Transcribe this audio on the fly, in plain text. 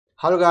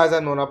Hello guys,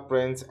 I'm Nona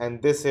Prince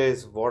and this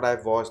is what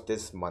I've watched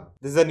this month.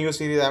 This is a new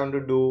series I want to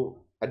do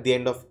at the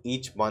end of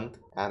each month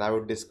and I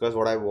would discuss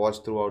what I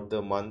watched throughout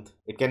the month.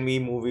 It can be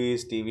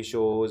movies, TV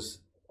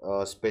shows,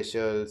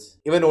 specials,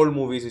 even old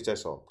movies which I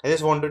saw. I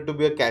just wanted to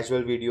be a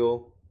casual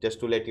video just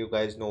to let you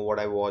guys know what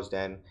I watched,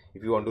 and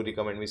if you want to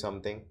recommend me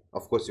something,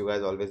 of course you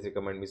guys always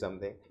recommend me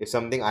something. If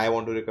something I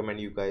want to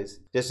recommend you guys,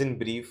 just in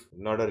brief,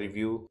 not a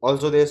review.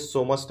 Also there's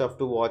so much stuff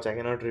to watch, I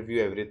cannot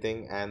review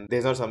everything, and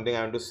there's not something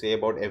I want to say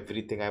about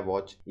everything I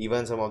watch,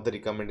 even some of the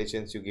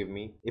recommendations you give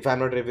me. If I'm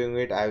not reviewing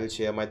it, I will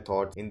share my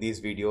thoughts in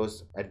these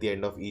videos at the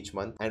end of each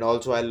month, and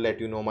also I'll let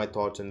you know my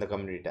thoughts in the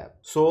community tab.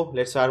 So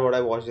let's start what I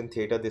watched in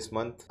theater this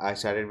month. I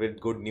started with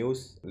good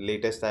news.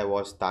 Latest I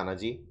watched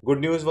Tanaji. Good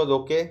news was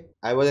okay.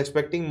 I was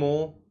expecting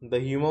more. The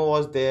humor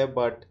was there,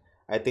 but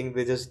I think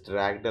they just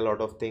dragged a lot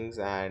of things,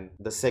 and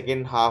the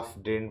second half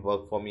didn't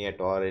work for me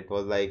at all. It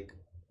was like,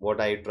 what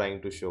are you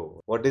trying to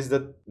show? What is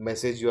the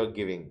message you are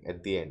giving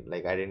at the end?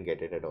 Like, I didn't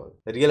get it at all.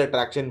 The real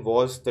attraction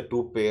was the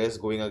two pairs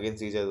going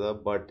against each other,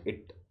 but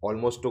it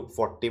almost took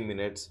 40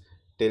 minutes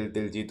till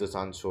Diljit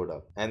Dosanjh showed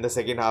up. And the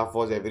second half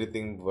was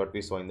everything what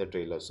we saw in the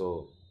trailer.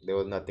 So there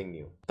was nothing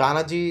new.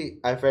 Tanaji,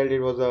 I felt it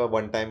was a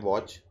one-time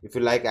watch. If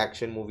you like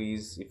action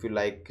movies, if you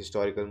like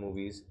historical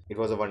movies, it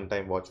was a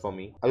one-time watch for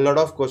me. A lot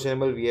of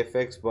questionable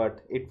VFX, but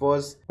it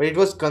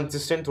was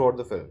consistent throughout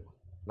the film.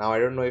 Now I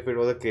don't know if it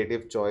was a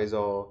creative choice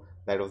or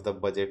that was the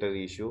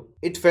budgetary issue.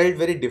 It felt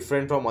very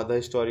different from other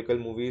historical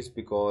movies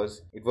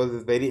because it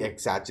was very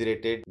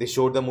exaggerated. They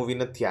showed the movie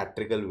in a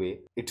theatrical way.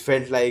 It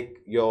felt like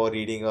you're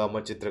reading a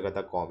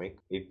Machitrakatha comic.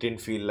 It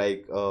didn't feel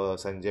like a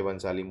Sanjay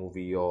Bansali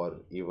movie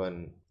or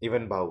even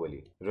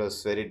Bahubali. It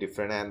was very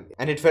different,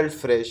 and it felt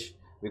fresh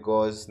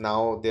because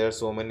now there are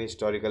so many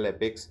historical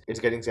epics. It's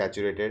getting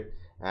saturated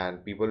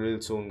and people will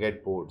soon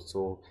get bored.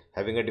 So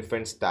having a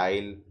different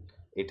style,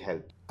 it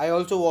helped. I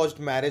also watched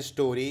Marriage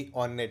Story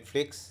on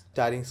Netflix,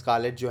 starring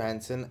Scarlett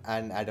Johansson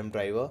and Adam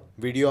Driver.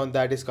 Video on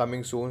that is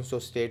coming soon, so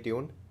stay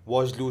tuned.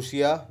 Watched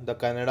Lucia, the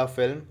Kannada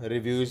film.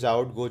 Review is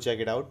out, go check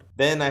it out.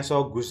 Then I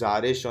saw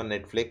Guzarish on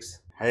Netflix.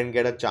 I didn't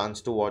get a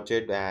chance to watch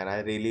it and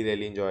I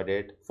really enjoyed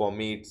it. For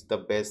me, it's the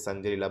best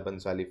Sanjay Leela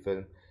Bhansali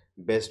film,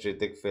 best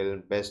Ritik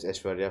film, best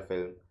Aishwarya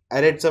film. I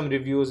read some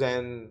reviews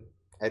and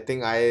I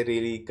think I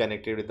really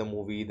connected with the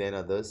movie than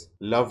others.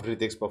 Loved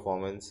Ritik's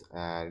performance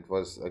and it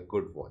was a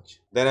good watch.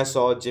 Then I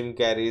saw Jim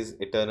Carrey's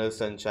Eternal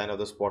Sunshine of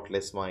the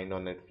Spotless Mind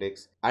on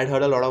Netflix. I'd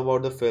heard a lot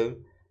about the film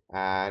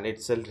and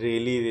it's a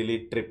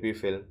really trippy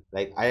film.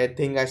 Like, I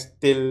think I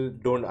still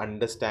don't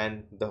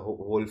understand the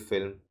whole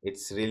film.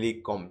 It's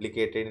really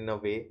complicated in a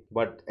way,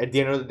 but at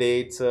the end of the day,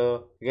 it's a,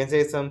 you can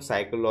say, some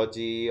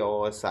psychology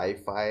or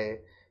sci-fi,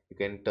 you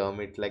can term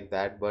it like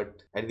that,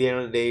 but at the end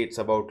of the day it's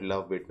about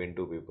love between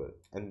two people,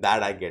 and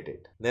that I get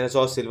it. Then I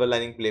saw Silver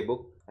Lining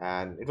Playbook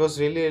and it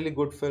was really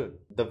good film.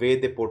 The way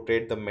they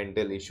portrayed the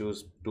mental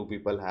issues two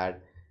people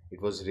had,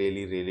 it was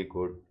really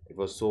good. It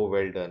was so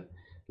well done.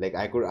 Like,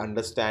 I could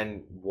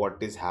understand what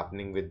is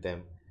happening with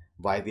them,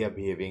 why they are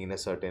behaving in a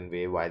certain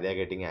way, why they are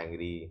getting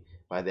angry,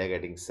 why they are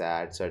getting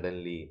sad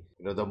suddenly,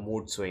 the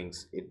mood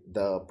swings.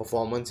 The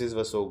performances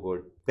were so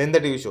good. Then the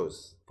TV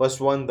shows.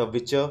 First one, The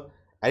Witcher.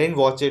 I didn't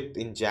watch it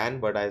in Jan,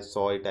 but I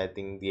saw it, I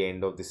think, the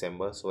end of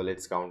December. So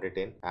let's count it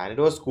in. And it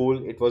was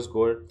cool. It was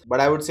good. But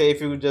I would say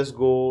if you just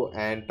go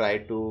and try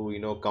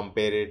to,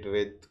 compare it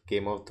with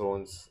Game of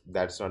Thrones,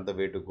 that's not the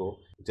way to go.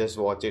 Just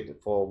watch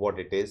it for what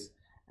it is.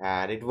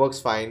 And it works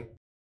fine.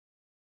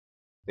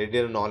 They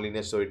did a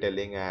non-linear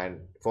storytelling,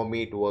 and for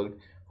me it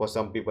worked. For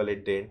some people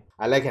it didn't.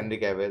 I like Henry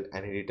Cavill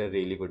and he did a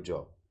really good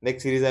job.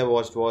 Next series I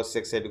watched was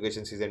Sex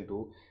Education Season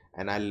 2,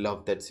 and I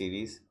love that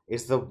series.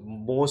 It's the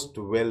most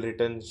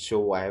well-written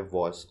show I have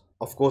watched.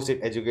 Of course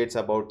it educates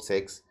about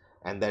sex,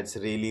 and that's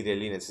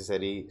really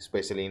necessary,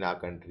 especially in our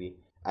country.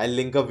 I'll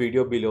link a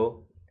video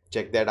below.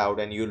 Check that out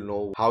and you'll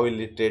know how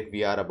illiterate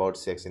we are about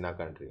sex in our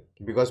country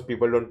because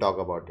people don't talk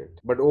about it.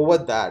 But over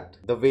that,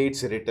 the way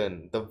it's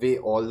written, the way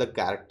all the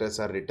characters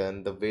are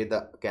written, the way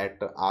the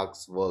character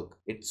arcs work,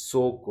 it's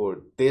so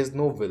good. There's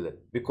no villain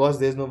because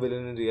there's no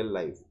villain in real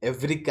life.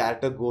 Every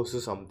character goes through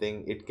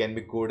something. It can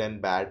be good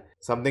and bad.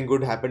 Something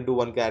good happened to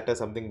one character,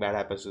 something bad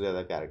happens to the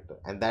other character,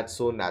 and that's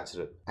so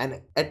natural.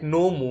 And at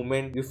no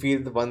moment you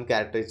feel the one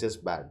character is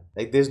just bad.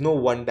 Like, there's no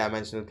one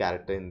dimensional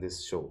character in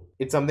this show.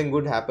 It's something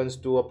good happens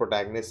to a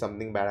protagonist,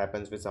 something bad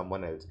happens with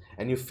someone else,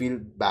 and you feel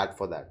bad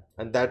for that,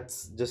 and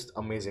that's just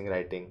amazing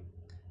writing.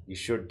 You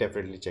should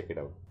definitely check it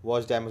out.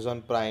 Watched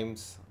Amazon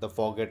Prime's The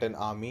Forgotten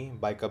Army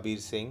by Kabir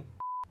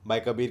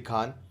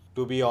Khan.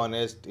 To be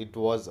honest, it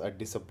was a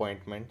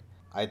disappointment.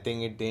 I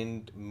think it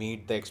didn't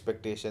meet the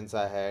expectations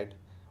I had.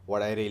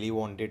 What I really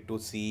wanted to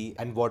see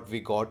and what we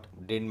got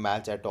didn't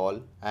match at all.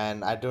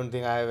 And I don't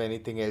think I have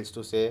anything else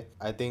to say.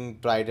 I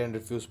think Pride and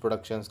Refuse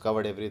Productions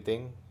covered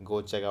everything.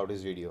 Go check out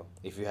his video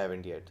if you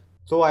haven't yet.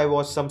 So I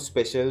watched some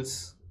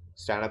specials,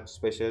 stand-up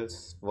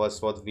specials, was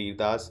for Veer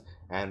Das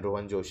and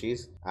Rohan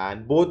Joshi's,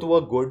 and both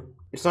were good.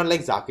 It's not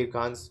like Zakir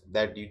Khan's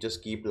that you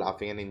just keep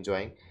laughing and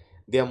enjoying.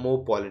 They are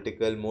more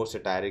political, more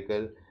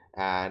satirical,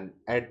 and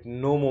at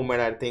no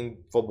moment I think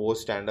for both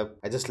stand up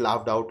I just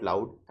laughed out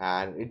loud,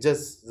 and it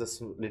just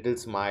little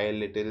smile,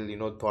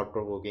 little thought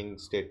provoking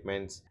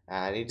statements,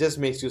 and it just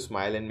makes you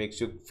smile and makes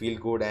you feel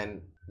good.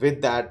 And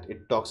with that,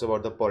 it talks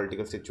about the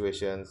political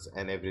situations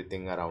and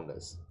everything around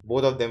us.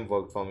 Both of them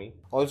worked for me.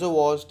 Also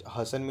watched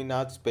Hassan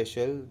Minhaj's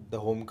special, The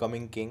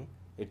Homecoming King.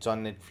 It's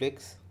on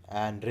Netflix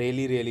and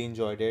really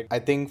enjoyed it. I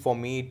think for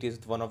me it is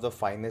one of the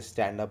finest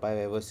stand up I've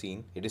ever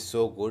seen. It is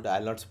so good.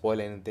 I'll not spoil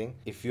anything.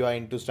 If you are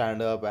into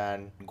stand up,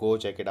 and go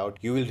check it out,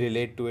 you will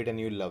relate to it and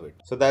you'll love it.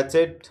 So that's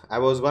it. I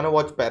was gonna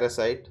watch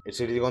Parasite.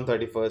 It's releasing on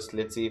 31st.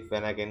 Let's see if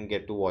when I can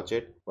get to watch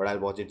it, but I'll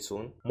watch it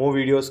soon. More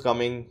videos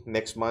coming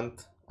next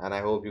month, and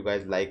I hope you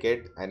guys like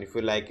it. And if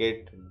you like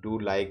it, do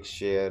like,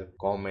 share,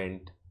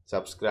 comment,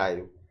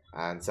 subscribe,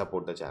 and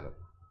support the channel.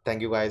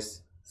 Thank you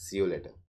guys. See you later.